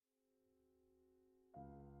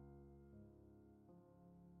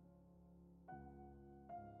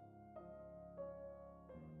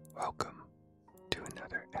Welcome to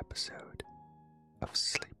another episode of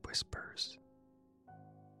Sleep Whispers.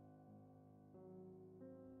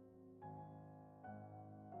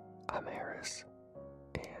 I'm Harris,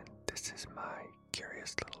 and this is my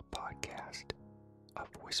curious little podcast of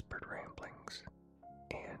whispered ramblings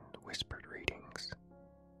and whispered readings,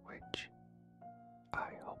 which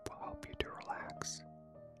I hope will help you to relax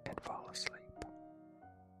and fall asleep.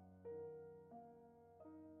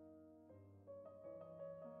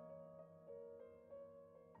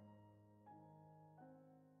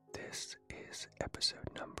 This is episode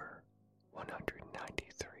number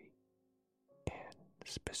 193, and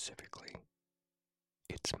specifically,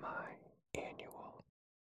 it's my annual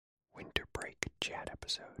winter break chat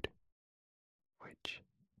episode, which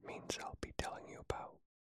means I'll be telling you about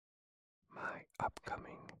my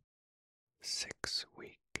upcoming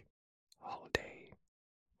 6-week holiday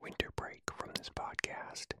winter break from this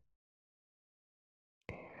podcast,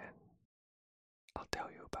 and I'll tell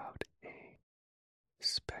you about a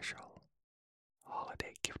special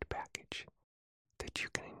holiday gift package that you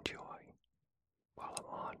can enjoy while I'm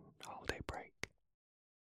on holiday break.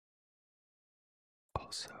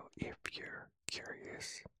 Also, if you're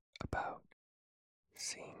curious about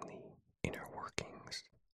seeing the inner workings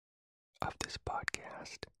of this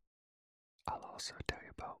podcast, I'll also tell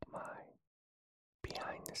you about my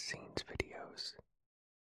behind the scenes videos.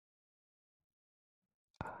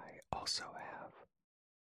 I also have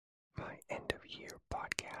my end of year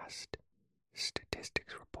podcast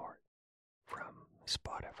statistics report from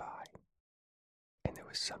Spotify, and there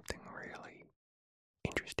was something really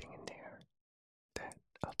interesting in there that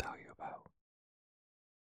I'll tell you about.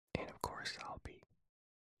 And of course, I'll be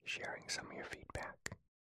sharing some of your feedback.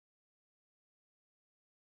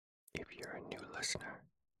 If you're a new listener,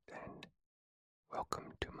 then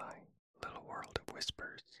welcome to my little world of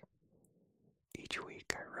whispers. Each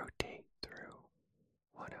week I rotate through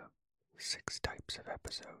one of 6 types of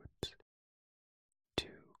episodes to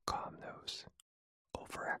calm those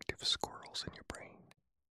overactive squirrels in your brain.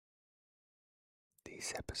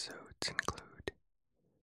 These episodes include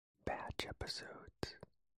batch episodes,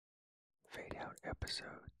 fade out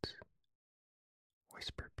episodes,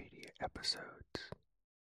 Whisperpedia episodes,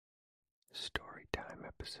 story time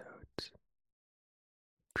episodes,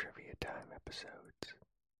 trivia time episodes,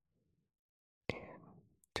 and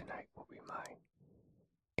tonight will be my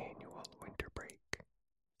annual winter break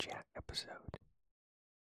chat episode.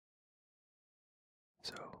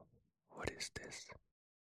 So, what is this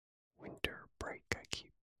winter break I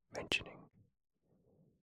keep mentioning?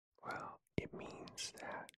 Well, it means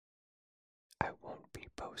that I won't be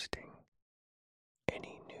posting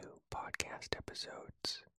any new podcast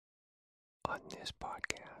episodes on this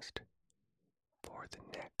podcast for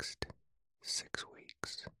the next 6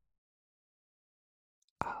 weeks.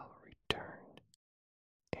 I'll return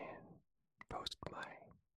and post my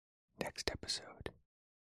next episode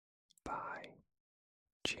by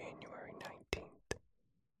January 19th,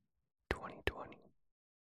 2020.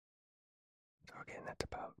 So again, that's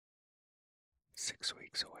about 6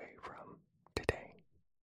 weeks away from today.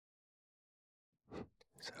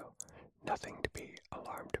 So, nothing to be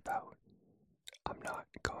alarmed about. I'm not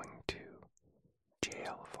going to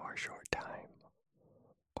jail for a short time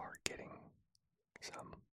or getting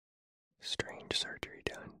some strange surgery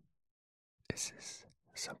done. This is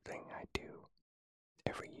something I do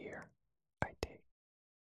every year. I take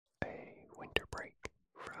a winter break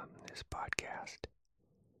from this podcast.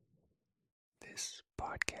 This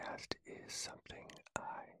podcast is something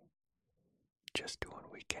I just do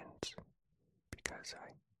on weekends because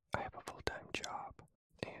I have a full-time job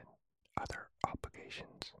and other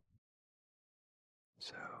obligations.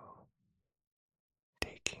 So,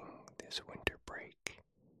 taking this winter break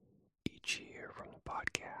each year from the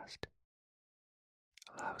podcast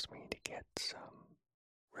allows me to get some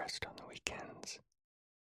rest on the weekends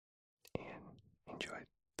and enjoy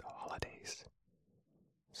the holidays.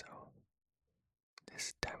 So,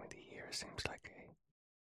 this time of the year seems like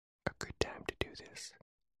a good time to do this.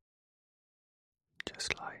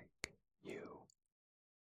 Just like you,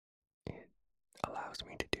 it allows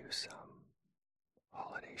me to do some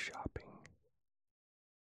holiday shopping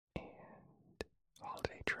and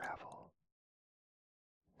holiday travel,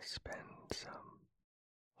 spend some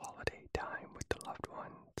holiday time with the loved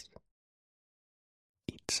ones,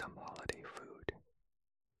 eat some holiday food.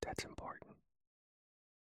 That's important.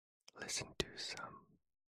 Listen to some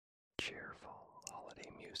cheerful holiday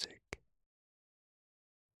music,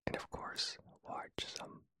 and of course, watch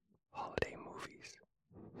some holiday movies.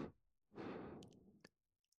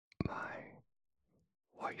 My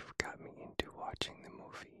wife got me into watching the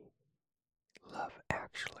movie Love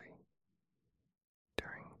Actually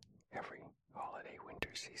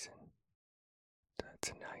season. So it's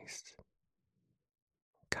a nice,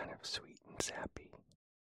 kind of sweet and sappy,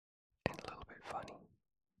 and a little bit funny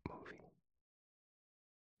movie.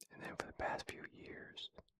 And then for the past few years,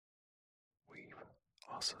 we've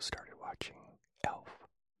also started watching Elf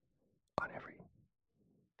on every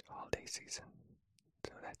holiday season.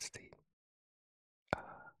 So that's the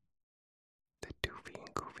Doofy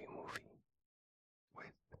and Goofy movie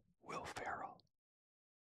with Will Ferrell.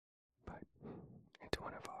 But it's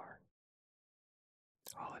one of our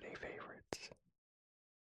holiday favorites.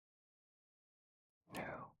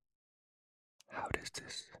 Now, how does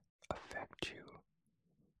this affect you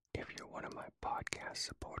if you're one of my podcast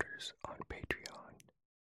supporters on Patreon?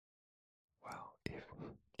 Well,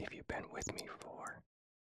 if you've been with me for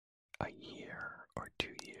a year or 2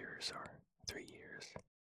 years or 3 years,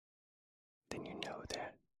 then you know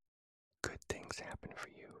that good things happen for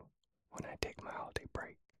you when I take my holiday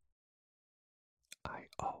break. I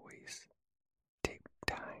always take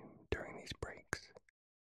time during these breaks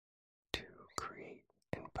to create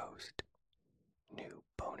and post new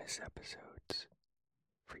bonus episodes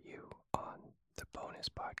for you on the bonus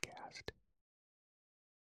podcast.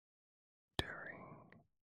 During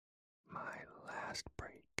my last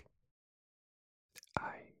break,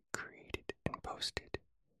 I created and posted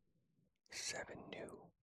 7 new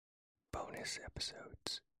bonus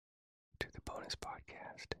episodes to the bonus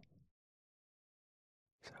podcast.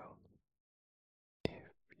 So,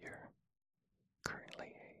 if you're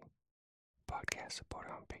currently a podcast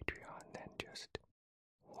supporter on Patreon, then just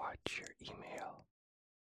watch your email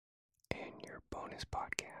and your bonus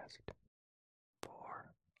podcast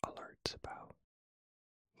for alerts about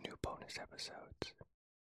new bonus episodes.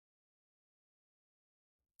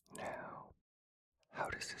 Now, how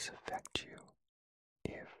does this affect you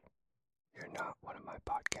if you're not one of my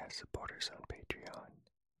podcast supporters on Patreon?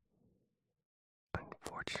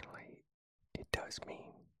 Unfortunately, it does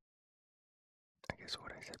mean, I guess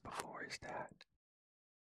what I said before is that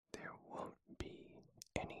there won't be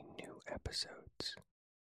any new episodes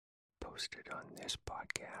posted on this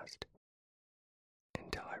podcast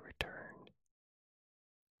until I return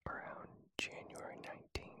around January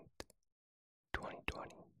 19th,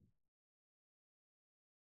 2020.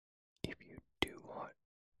 If you do want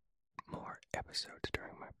more episodes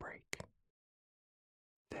during my break,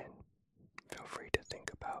 then feel free to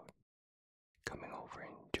think about coming over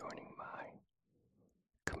and joining my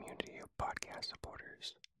community of podcast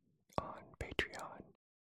supporters on Patreon.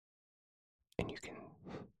 And you can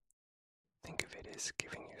think of it as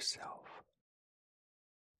giving yourself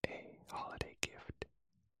a holiday gift,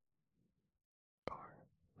 or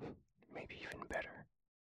maybe even better,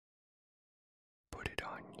 put it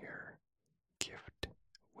on your gift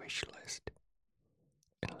wish list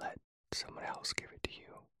and let someone else give it to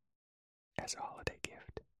you as a holiday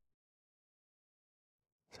gift.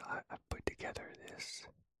 So I've put together this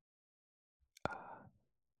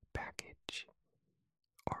package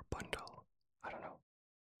or bundle. I don't know.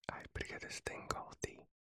 I put together this thing called the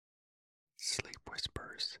Sleep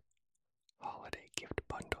Whispers Holiday Gift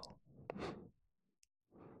Bundle.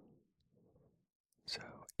 So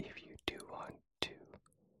if you do want to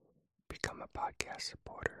become a podcast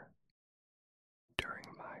supporter during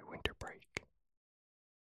my winter break,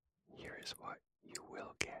 here is what you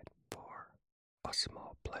will get for a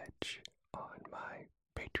small pledge on my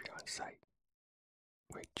Patreon site,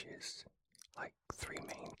 which is like 3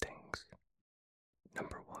 main things.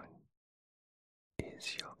 Number 1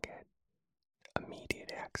 is you'll get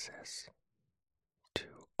immediate access to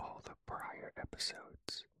all the prior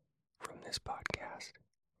episodes from this podcast.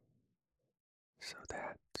 So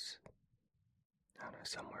that's, I don't know,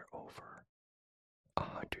 somewhere over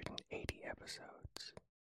 180 episodes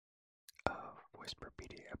of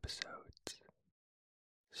Whisperpedia episodes,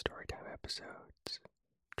 Storytime episodes,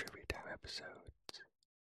 Trivia Time episodes,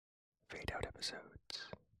 Fade Out episodes,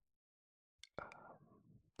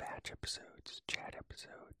 batch episodes, chat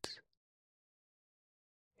episodes,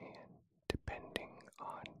 and depending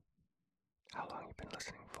on how long you've been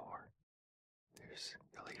listening for,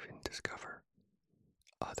 you'll even discover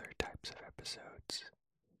other types of episodes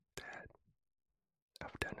that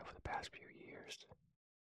I've done over the past few years.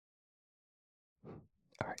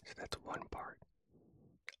 Alright, so that's one part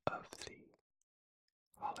of the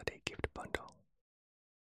holiday gift bundle.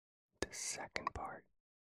 The second part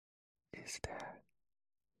is that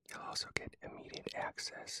you'll also get immediate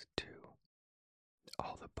access to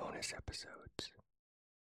all the bonus episodes.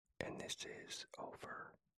 And this is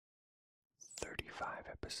over 35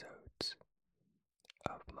 episodes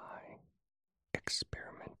of my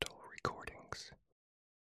experimental recordings.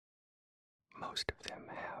 Most of them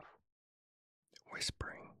have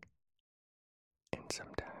whispering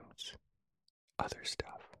other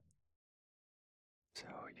stuff. So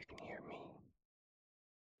you can hear me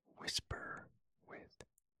whisper with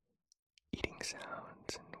eating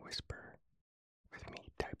sounds and whisper with me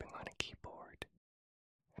typing on a keyboard.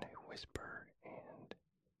 And I whisper and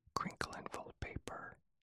crinkle and fold paper,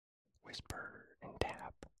 whisper and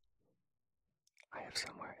tap. I have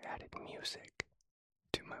somewhere added music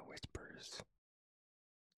to my whispers.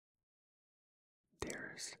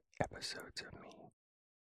 There's episodes of me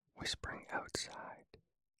whispering outside,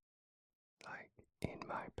 like in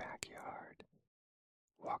my backyard,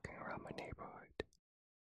 walking around my neighborhood,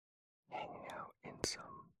 hanging out in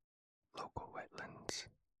some local wetlands,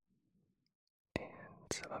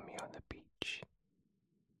 and some of me on the beach.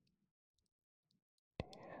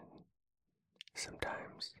 And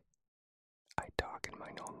sometimes I talk in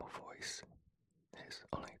my normal voice. There's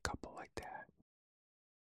only a couple like that.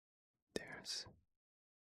 There's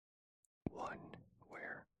one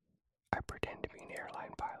where I pretend to be an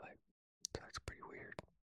airline pilot, so that's pretty weird.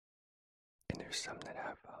 And there's some that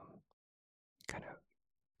I've kind of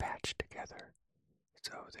patched together.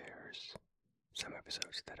 So there's some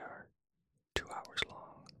episodes that are 2 hours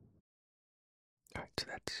long. Alright, so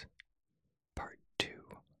that's part 2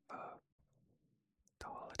 of the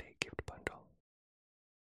holiday gift bundle.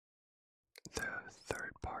 The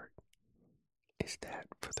third part is that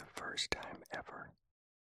for the first time ever,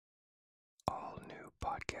 all new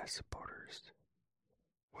podcast supporters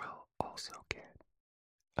will also get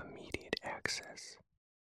immediate access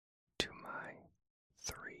to my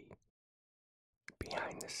 3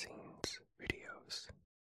 behind-the-scenes videos.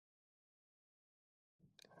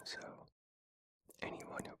 So,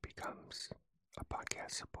 anyone who becomes a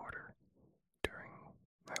podcast supporter during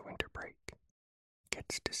my winter break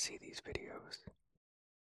gets to see these videos.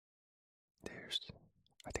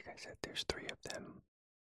 I think I said there's 3 of them.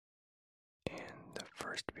 And the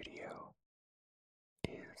first video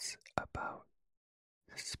is about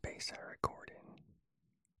the space I record in.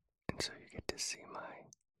 And so you get to see my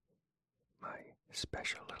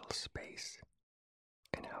special little space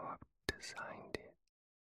and how I've designed it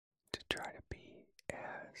to try to be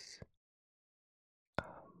as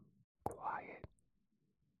quiet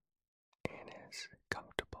and as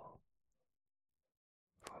comfortable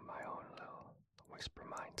for my own little whisper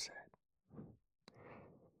mindset.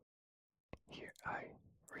 Here I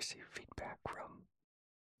received feedback from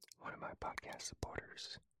one of my podcast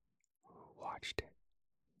supporters who watched it.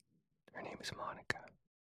 Her name is Monica.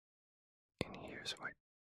 And here's what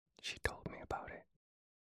she told me about it.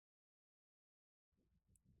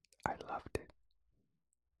 I loved it.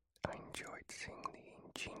 I enjoyed seeing the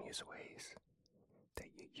ingenious ways that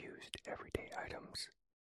you used everyday items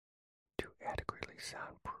to adequately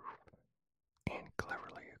soundproof and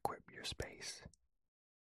cleverly equip your space.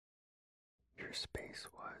 Your space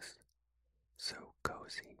was so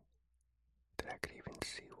cozy that I could even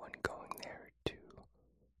see one going there to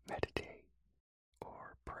meditate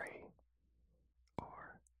or pray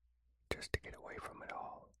or just to get away from it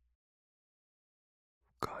all.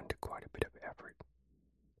 Gone to quite a bit of effort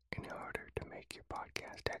in order to make your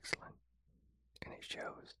podcast excellent, and it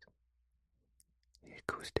shows. The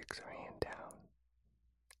acoustics are hand down,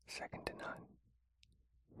 second to none.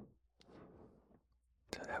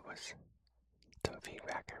 So that was some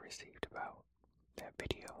feedback I received about that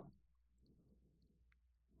video.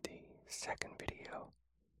 The second video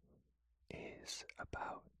is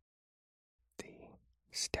about the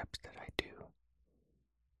steps that I do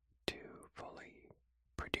to fully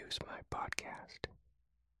produce my podcast.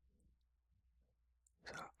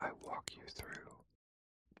 So I walk you through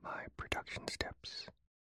my production steps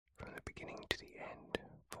from the beginning to the end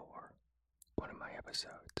for one of my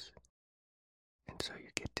episodes. And so you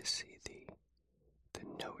get to see the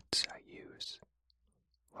notes I use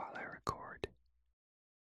while I record,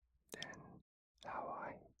 then how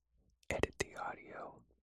I edit the audio,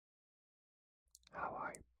 how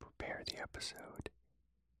I prepare the episode,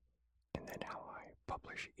 and then how I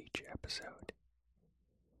publish each episode.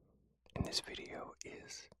 And this video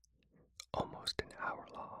is almost an hour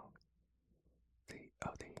long.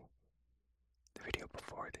 The video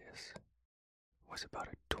before this was about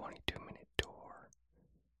a 22-minute tour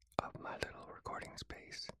of my little recording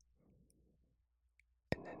space.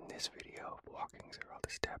 And then this video of walking through all the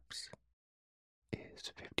steps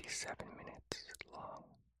is 57 minutes long.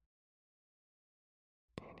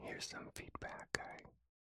 And here's some feedback I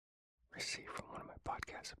received from one of my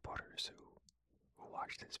podcast supporters who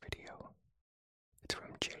watched this video. It's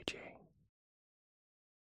from JJ.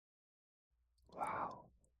 Wow,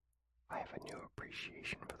 I have a new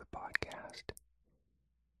appreciation for the podcast.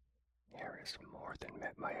 Harris more than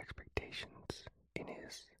met my expectations in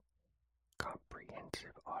his comprehensive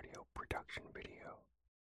expensive audio production video.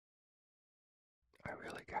 I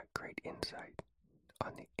really got great insight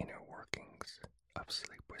on the inner workings of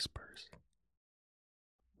Sleep Whispers.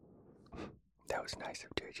 That was nice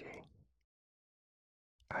of JJ.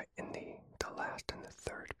 In the last and the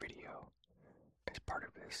third video, as part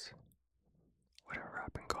of this, whatever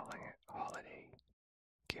I've been calling it, holiday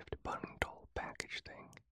gift bundle package thing,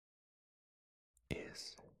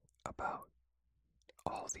 is about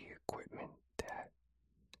all the equipment that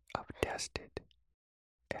I've tested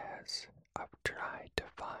as I've tried to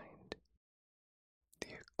find the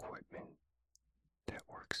equipment that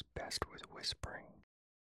works best with whispering.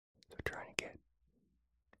 So trying to get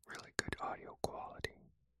really good audio quality.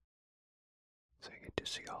 So you get to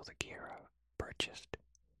see all the gear I've purchased.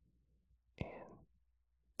 And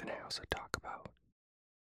then I also talk about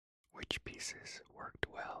which pieces worked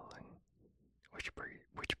well and which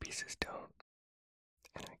pieces don't.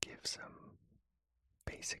 And I give some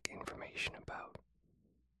basic information about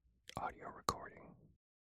audio recording.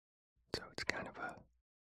 So it's kind of a,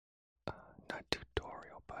 not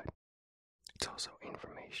tutorial, but it's also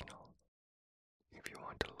informational if you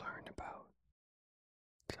want to learn about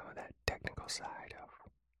some of that technical side of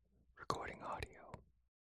recording audio.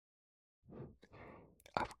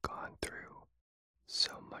 I've gone through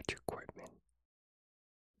so much equipment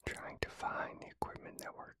trying to find the equipment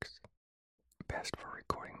that works best for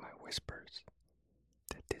recording my whispers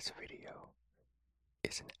that this video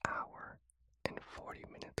is an hour and 40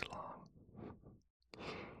 minutes long.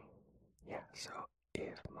 Yeah, so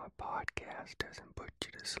if my podcast doesn't put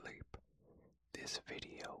you to sleep, this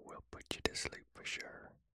video will put you to sleep for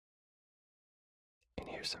sure. And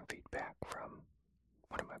here's some feedback from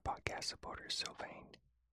one of my podcast supporters, Sylvain.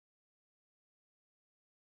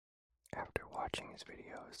 After watching his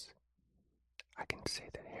videos, I can say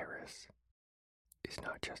that Harris is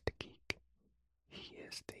not just a geek. He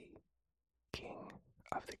is the king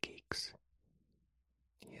of the geeks.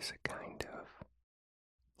 He is a kind of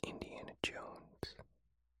Indiana Jones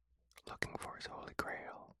looking for his holy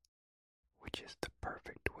grail, which is the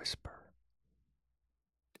perfect whisper.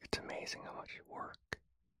 It's amazing how much work,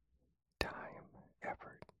 time,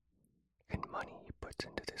 effort, and money he puts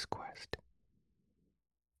into this quest.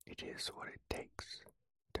 It is what it takes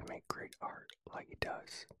to make great art like he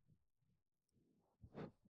does.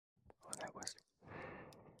 Well, that was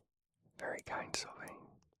very kind, Sylvain.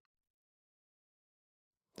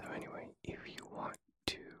 So anyway, if you want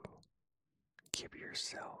to give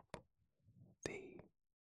yourself the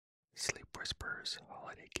Sleep Whispers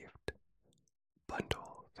holiday gift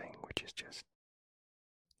bundle thing, which is just,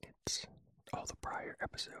 it's all the prior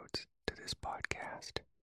episodes to this podcast,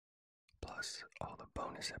 plus all the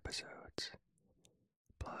bonus episodes,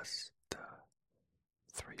 plus the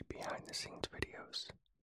 3 behind the scenes videos.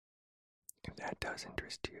 If that does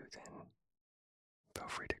interest you, then feel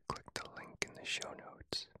free to click the link in the show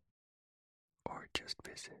notes, or just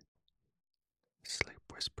visit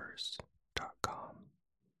sleepwhispers.com.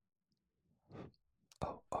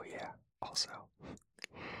 Oh yeah, also,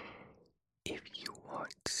 if you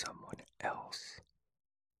want someone else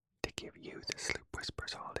to give you the Sleep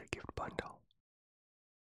Whispers holiday gift bundle,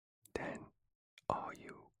 then all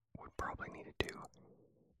you would probably need to do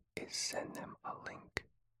is send them a link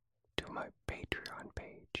to my Patreon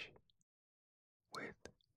page with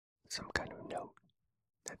some kind of note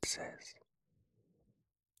that says,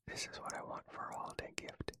 "This is what I want for a holiday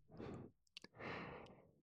gift."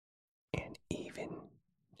 And even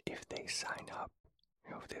if they sign up,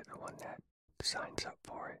 if they're the one that signs up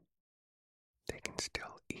for it, they can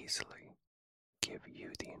still easily give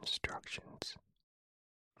you the instructions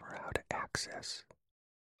for how to access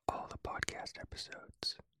all the podcast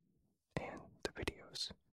episodes and the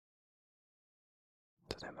videos.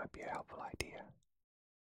 So that might be a helpful idea.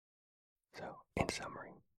 So, in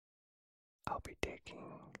summary, I'll be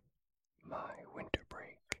taking my winter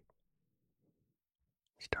break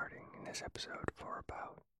starting in this episode for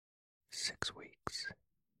about 6 weeks.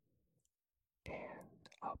 And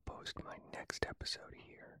I'll post my next episode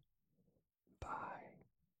here by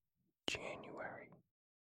January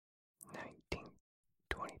 19th,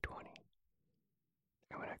 2020.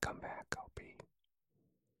 And when I come back, I'll be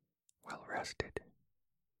well rested,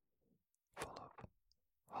 full of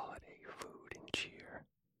holiday food and cheer,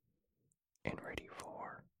 and ready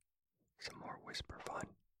for some more whisper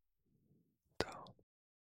fun. So,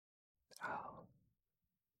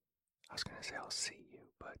 I was gonna say I'll see you,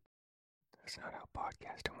 but that's not how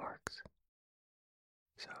podcasting works.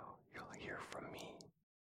 So, you'll hear from me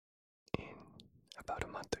in about a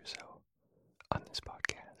month or so on this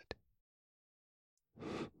podcast.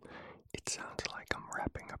 It sounds like I'm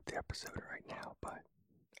wrapping up the episode right now, but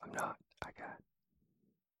I'm not. I got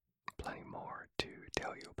plenty more to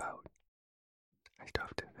tell you about. I still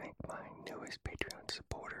have to thank my newest Patreon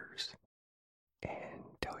supporters and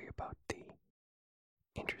tell you about the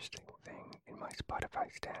interesting thing in my Spotify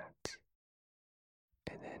stats,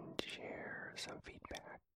 and then share some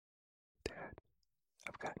feedback that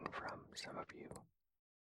I've gotten from some of you.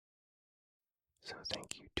 So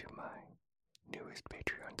thank you to my newest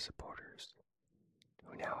Patreon supporters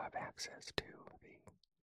who now have access to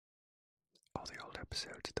all the old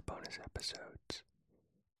episodes, the bonus episodes,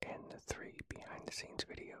 and the 3 behind-the-scenes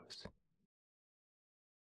videos.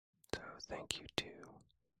 So thank you to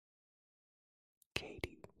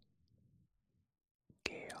Katie,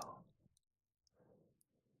 Gail,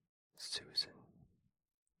 Susan,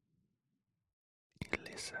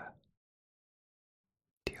 Elissa,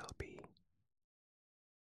 TLB,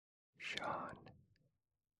 Sean,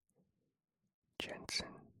 Jensen,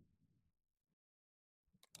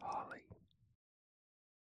 Holly,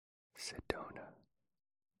 Sedona,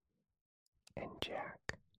 and Jack.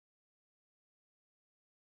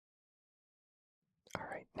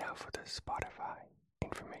 Alright, now for the Spotify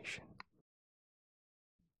information.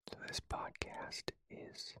 So this podcast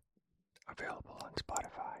is available on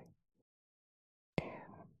Spotify,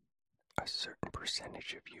 and a certain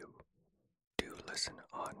percentage of you do listen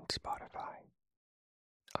on Spotify.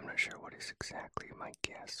 I'm not sure what is exactly. My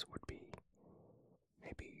guess would be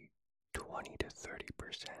maybe 20 to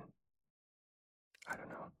 30%. I don't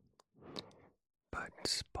know. But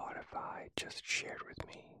Spotify just shared with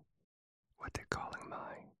me what they're calling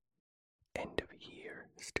my end-of-year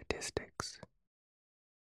statistics.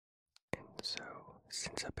 And so,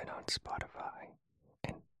 since I've been on Spotify,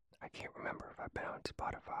 and I can't remember if I've been on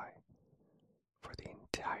Spotify for the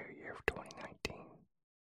entire year of 2019,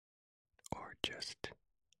 or just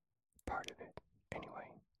part of it. Anyway,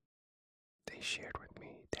 they shared with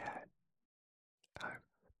me that I've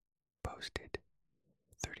posted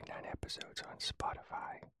 39 episodes on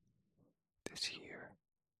Spotify this year,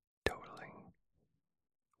 totaling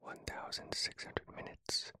 1,600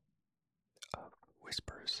 minutes of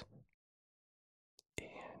whispers,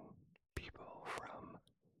 and people from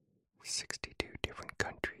 62 different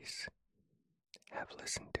countries have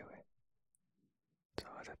listened to it. So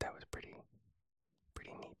I thought that was pretty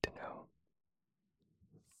neat to know.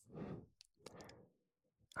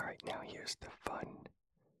 Alright, now here's the fun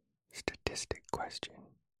statistic question.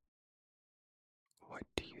 What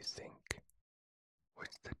do you think was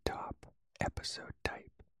the top episode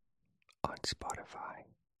type on Spotify?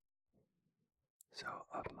 So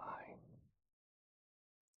of my,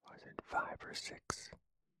 5 or 6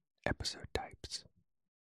 episode types,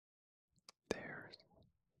 there's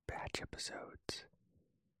batch episodes,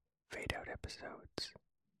 fade out episodes,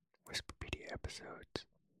 Whisperpedia episodes,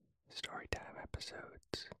 storytime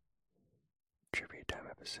episodes, trivia time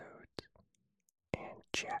episodes, and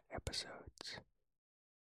chat episodes.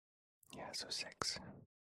 Yeah, so 6.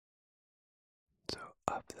 So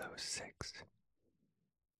of those 6,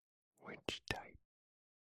 which type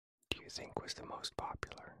do you think was the most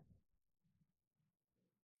popular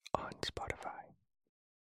on Spotify?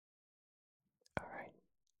 Alright.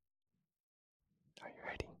 Are you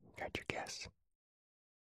ready? Got your guess?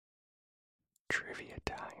 Trivia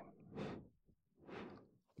time.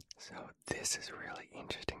 So this is really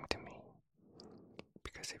interesting to me,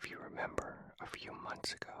 because if you remember a few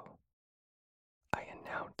months ago, I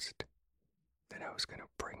announced that I was going to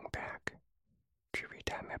bring back Trivia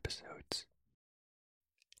Time episodes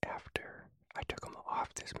after I took them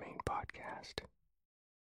off this main podcast.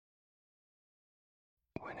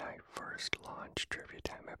 When I first launched Trivia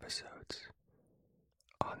Time episodes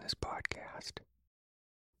on this podcast,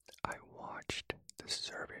 I watched the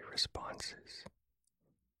survey responses,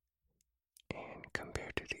 and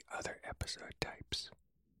compared to the other episode types,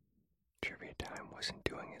 Trivia Time wasn't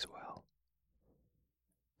doing as well.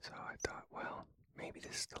 So I thought, well, maybe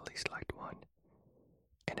this is the least liked one,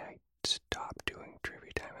 and I stopped doing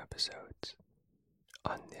Trivia Time episodes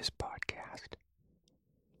on this podcast.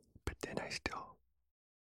 But then I still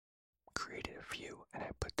created a few, and I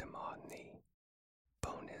put them on the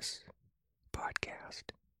bonus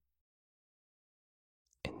podcast.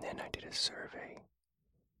 And then I did a survey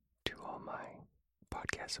to all my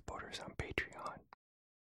podcast supporters on Patreon,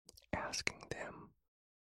 asking them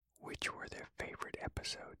which were their favorite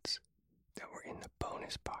episodes that were in the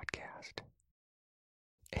bonus podcast.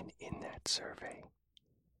 And in that survey,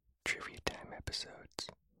 Trivia Time episodes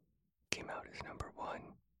came out as number 1.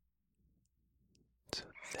 So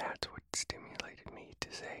that's what stimulated me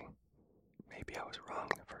to say, maybe I was wrong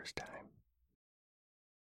the first time.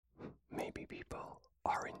 maybe people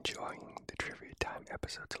are enjoying the Trivia Time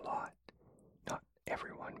episodes a lot. Not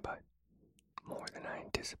everyone, but more than I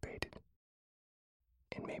anticipated.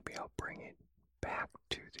 And maybe I'll bring it back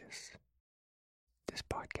to this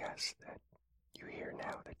podcast that you hear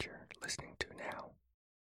now, that you're listening to now.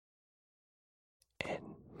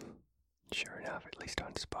 And sure enough, at least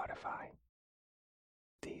on Spotify,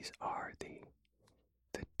 these are the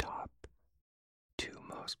top 2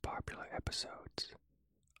 most popular episodes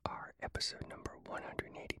are episode number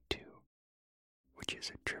 182, which is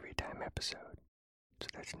a Trivia Time episode. So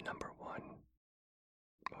that's number 1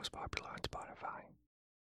 most popular on Spotify.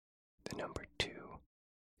 The number 2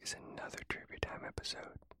 is another Trivia Time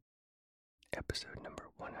episode, episode number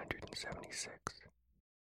 176.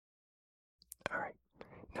 Alright,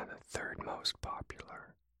 now the third most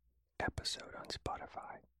popular episode on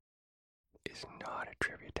Spotify is not a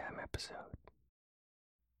Trivia Time episode.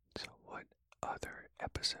 So what other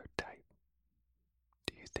episode type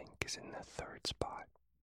do you think is in the third spot?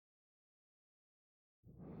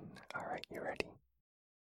 Alright, you ready?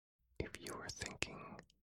 If you were thinking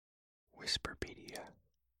Whisperpedia,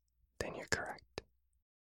 then you're correct.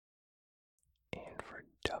 And for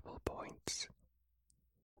double points,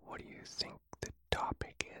 what do you think the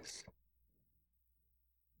topic is?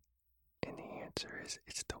 And the answer is,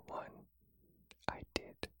 it's the one I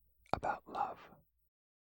did about love.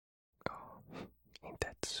 Oh, ain't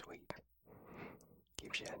that sweet?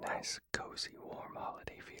 Gives you a nice, cozy, warm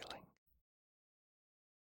holiday feeling.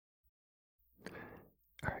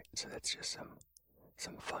 Alright, so that's just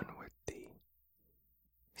some fun with the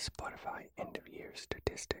Spotify end-of-year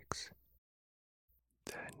statistics.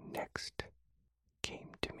 The next came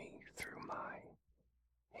to me through my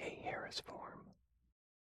Hey Harris form.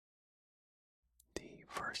 The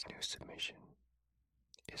first new submission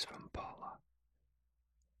is from Paula,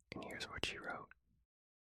 and here's what she wrote.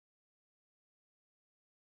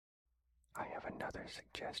 I have another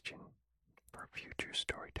suggestion for future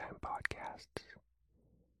Storytime podcasts.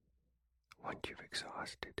 Once you've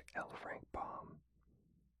exhausted L. Frank Baum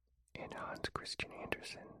and Hans Christian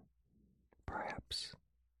Andersen, perhaps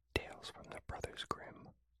Tales from the Brothers Grimm.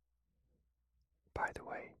 By the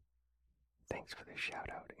way, thanks for the shout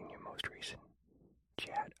out in your most recent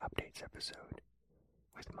chat updates episode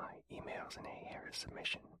with my emails and Hey Harris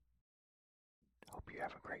submission. Hope you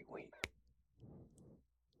have a great week.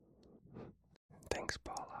 Thanks,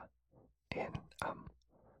 Paula, and I'm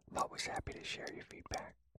always happy to share your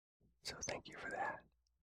feedback, so thank you for that.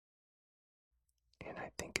 And I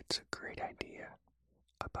think it's a great idea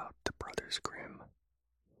about the Brothers Grimm.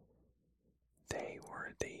 They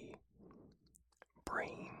were the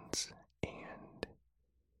brains and,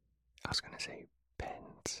 I was going to say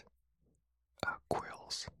pens,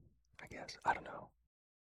 quills, I guess. I don't know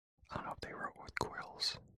if they wrote with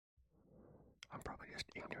quills. I'm probably just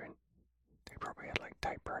ignorant. They probably had like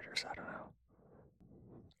typewriters, I don't know.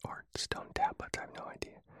 Or stone tablets, I have no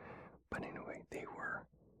idea. But anyway, they were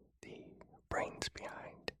the brains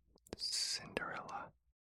behind Cinderella,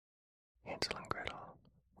 Hansel and Gretel,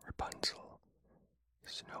 Rapunzel,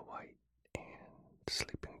 Snow White, and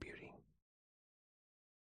Sleeping Beauty.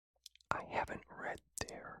 I haven't read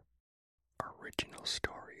their original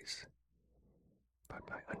stories, but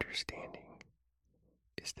my understanding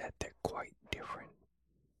is that they're quite different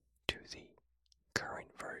to the current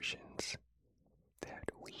versions that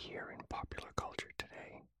we hear in popular culture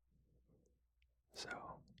today. So,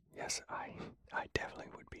 yes, I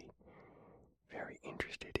definitely would be very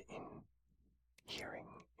interested in hearing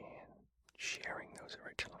and sharing those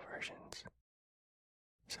original versions.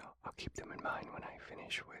 So I'll keep them in mind when I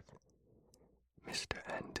finish with Mr.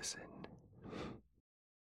 Andersen.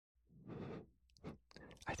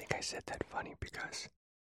 I think I said that funny because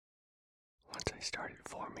once I started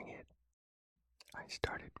forming it, I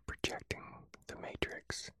started projecting the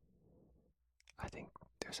Matrix. I think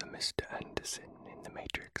there's a Mr. Andersen in the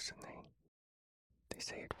Matrix, and they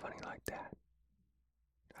say it funny like that.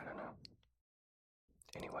 I don't know.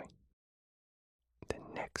 Anyway, the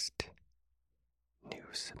next new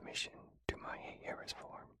submission to my Hey Harris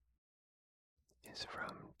form is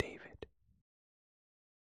from David.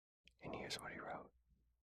 And here's what he wrote.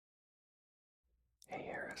 Hey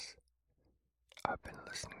Harris, I've been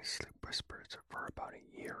listening to Sleep Whispers for about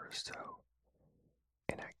a year or so,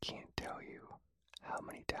 and I can't tell you how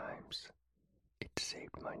many times it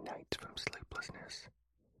saved my nights from sleeplessness.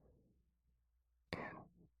 And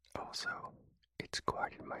also, it's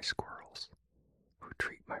quieted my squirrels, who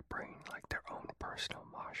treat my brain like their own personal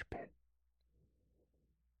mosh pit.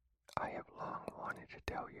 I have long wanted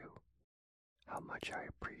to tell you how much I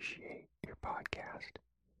appreciate your podcast,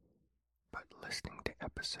 but listening to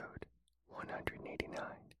episode 189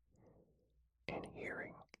 and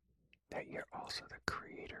hearing that you're also the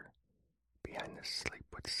creator behind the Sleep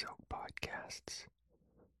with Silk podcasts.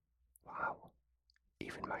 Wow,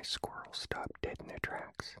 even my squirrels stopped dead in their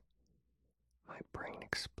tracks. My brain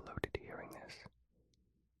exploded hearing this.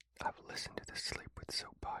 I've listened to the Sleep with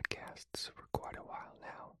Silk podcasts for quite a while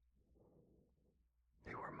now.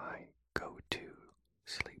 They were my go-to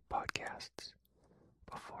sleep podcasts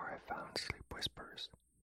before I found Sleep Whispers.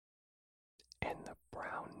 And the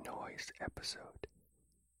brown noise episode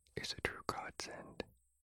is a true godsend.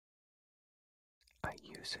 I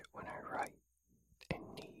use it when I write and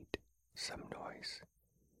need some noise,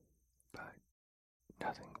 but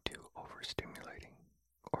nothing too overstimulating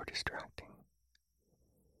or distracting.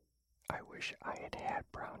 I wish I had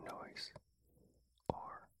had brown noise,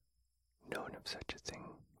 or known of such a thing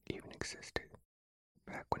even existed,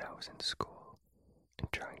 back when I was in school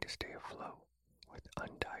and trying to stay afloat with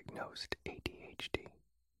undiagnosed ADHD.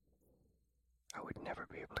 I would never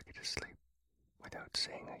be able to get to sleep without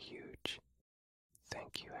saying a huge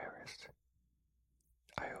thank you, Harris.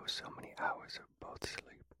 I owe so many hours of both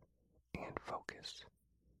sleep and focus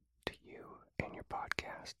to you and your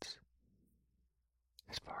podcasts.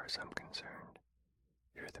 As far as I'm concerned,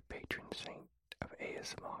 you're the patron saint of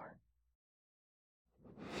ASMR.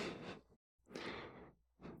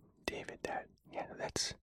 David,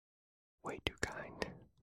 that's way too kind.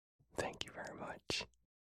 Thank you very much.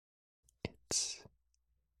 It's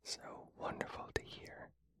so wonderful to hear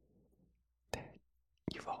that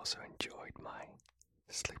you've also enjoyed my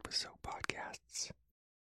Sleep with Silk podcasts.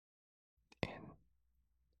 And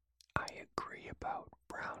I agree about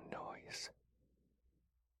brown noise.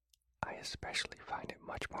 I especially find it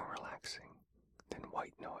much more relaxing than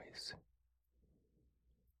white noise.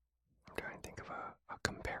 I'm trying to think of a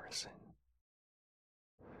comparison.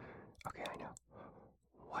 Okay, I know.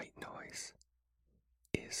 White noise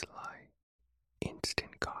is like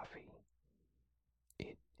instant coffee.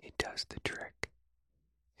 It does the trick,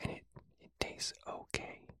 and it tastes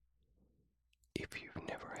okay if you've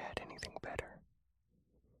never had anything better.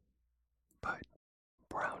 But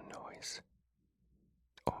brown noise,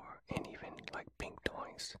 and even like pink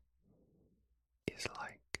noise, is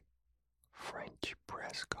like French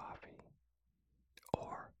press coffee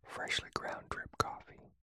or freshly ground drip coffee.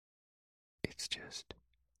 It's just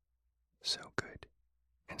so good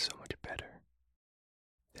and so much better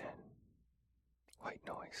than white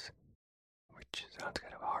noise, which sounds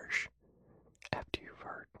kind of harsh after you've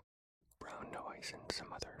heard brown noise in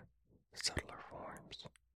some other subtler forms.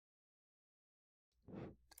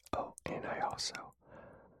 Oh, and I also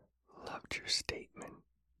loved your statement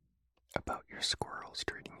about your squirrels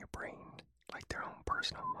treating your brain like their own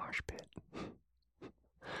personal mosh pit.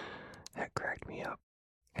 That cracked me up,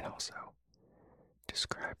 and also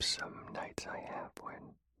describes some nights I have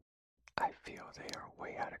when I feel they are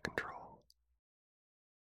way out of control.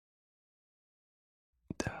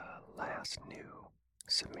 The last new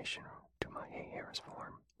submission to my Hey Harris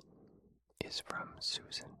form is from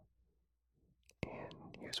Susan,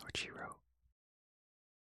 and here's what she wrote.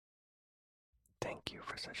 Thank you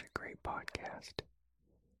for such a great podcast.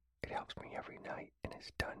 It helps me every night and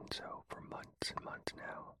has done so for months and months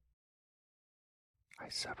now. I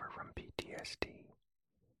suffer from PTSD,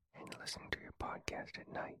 and listening to your podcast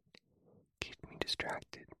at night keeps me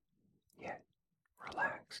distracted, yet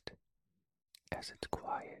relaxed, as it's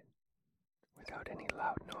quiet, without any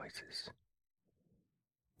loud noises.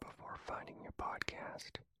 Before finding your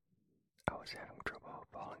podcast, I was having trouble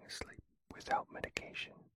falling asleep without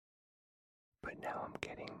medication, but now I'm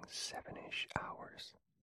getting 7-ish hours,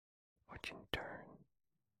 which in turn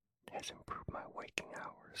has improved my waking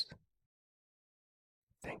hours.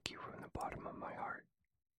 Thank you from the bottom of my heart.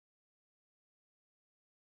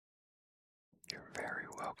 You're very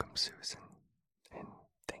welcome, Susan, and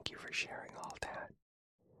thank you for sharing all that.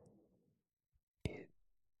 It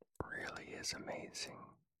really is amazing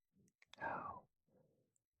how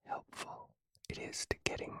helpful it is to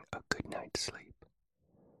getting a good night's sleep.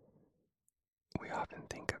 We often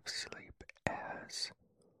think of sleep as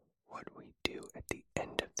what we do at the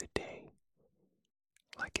end of the day,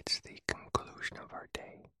 like it's the conclusion of our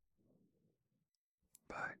day.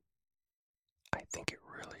 But I think it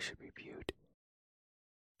really should be viewed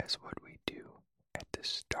as what we do at the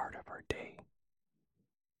start of our day,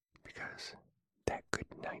 because that good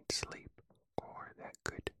night's sleep or that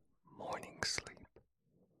good morning sleep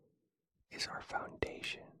is our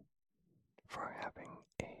foundation for having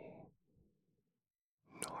a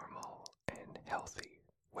normal and healthy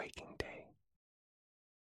waking day.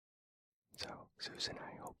 So, Susan,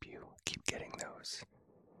 I hope you keep getting those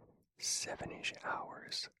 7-ish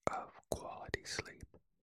hours of quality sleep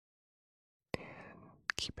and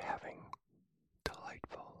keep having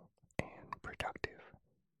delightful and productive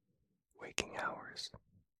waking hours.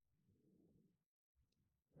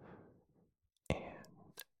 And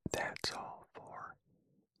that's all for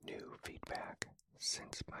new feedback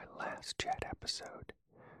since my last chat episode.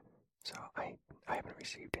 So I haven't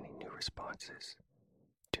received any new responses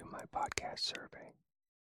to my podcast survey.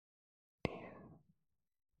 And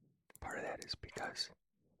part of that is because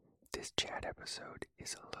this chat episode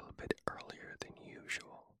is a little bit earlier than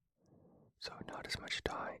usual. So not as much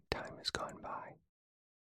time has gone by.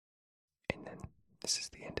 And then this is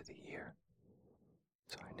the end of the year.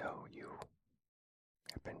 So I know you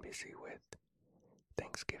have been busy with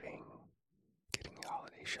Thanksgiving, getting the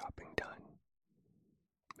holiday shopping done,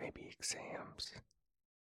 maybe exams,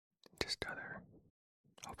 just other,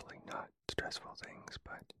 hopefully not stressful things,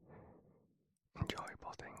 but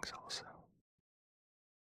enjoyable things also.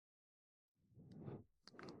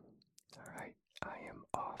 Alright, I am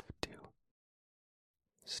off to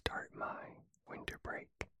start my winter break.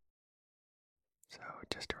 So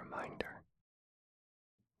just a reminder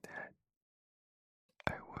that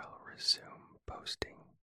I will resume posting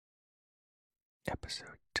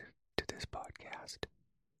episode to this podcast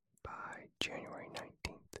by January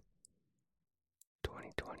 19th,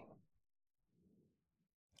 2020.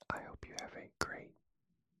 I hope you have a great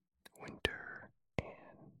winter and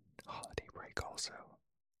holiday break also.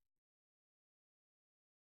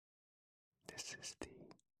 This is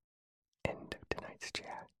the end of tonight's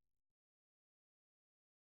chat.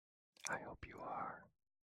 I hope you are